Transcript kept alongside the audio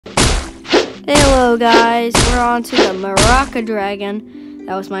Hello guys, we're on to the Maraca dragon.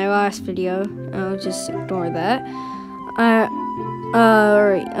 That was my last video. I'll just ignore that.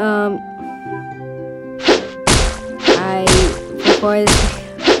 Alright, before this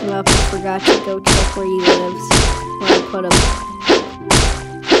came up, I forgot to go check where he lives. Where I put him.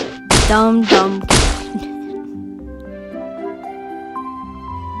 Dumb.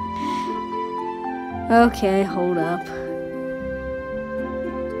 Okay, hold up.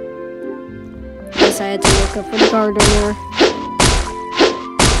 Guess I had to look up for the gardener.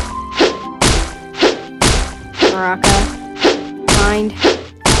 Maraca. Find.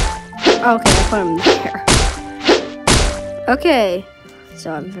 Okay, I put him there. Okay.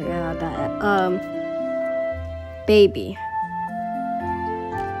 So I'm figuring out that. Baby.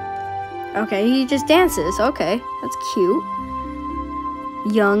 Okay, he just dances. Okay, that's cute.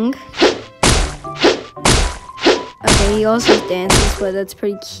 Young. Okay, he also dances, but that's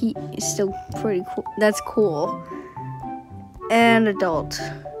pretty cute. It's still pretty cool. That's cool. And adult,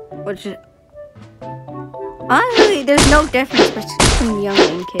 which is honestly, there's no difference between young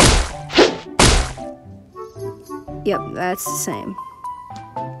and kid. Yep, that's the same.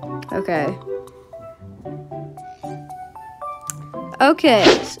 Okay. Okay.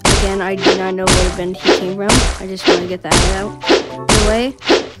 So again, I do not know what event he came from. I just want to get that out of the way.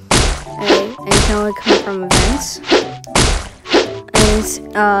 And it can only come from events. And it's,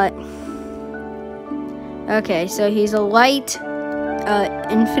 okay, so he's a light,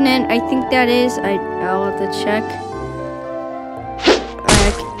 infinite, I think that is. I'll have to check.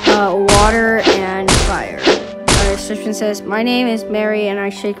 Water and fire. The description says, "My name is Mary and I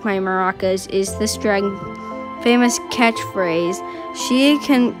shake my maracas," is this dragon famous catchphrase. She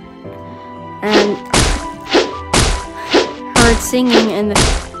can, and heard singing in the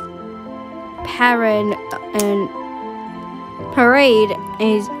parade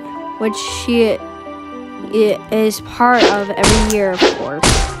is, which she is part of every year, of course.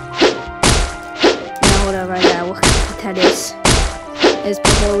 Now whatever, I gotta look at what that is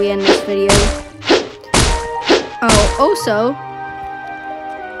before we end this video. Oh, also,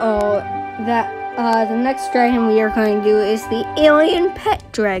 the next dragon we are going to do is the alien pet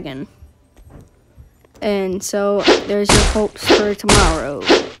dragon. And so there's your hopes for tomorrow.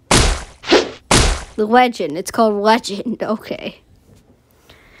 The legend. It's called Legend. Okay.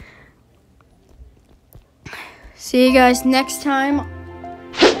 See you guys next time.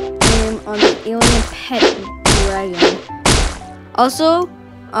 On the alien pet dragon. Also,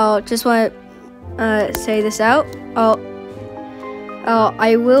 just want to say this out.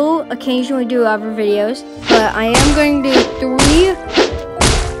 I will occasionally do other videos, but I am going to do 3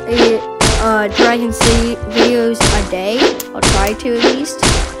 DragonCity videos a day. I'll try to at least.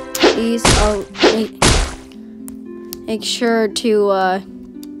 These I'll make sure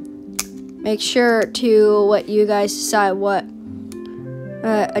to let you guys decide what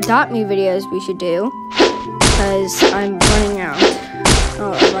adopt me videos we should do, because I'm running out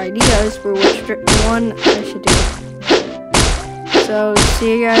of ideas for which one I should do. So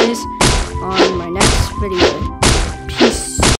see you guys on my next video.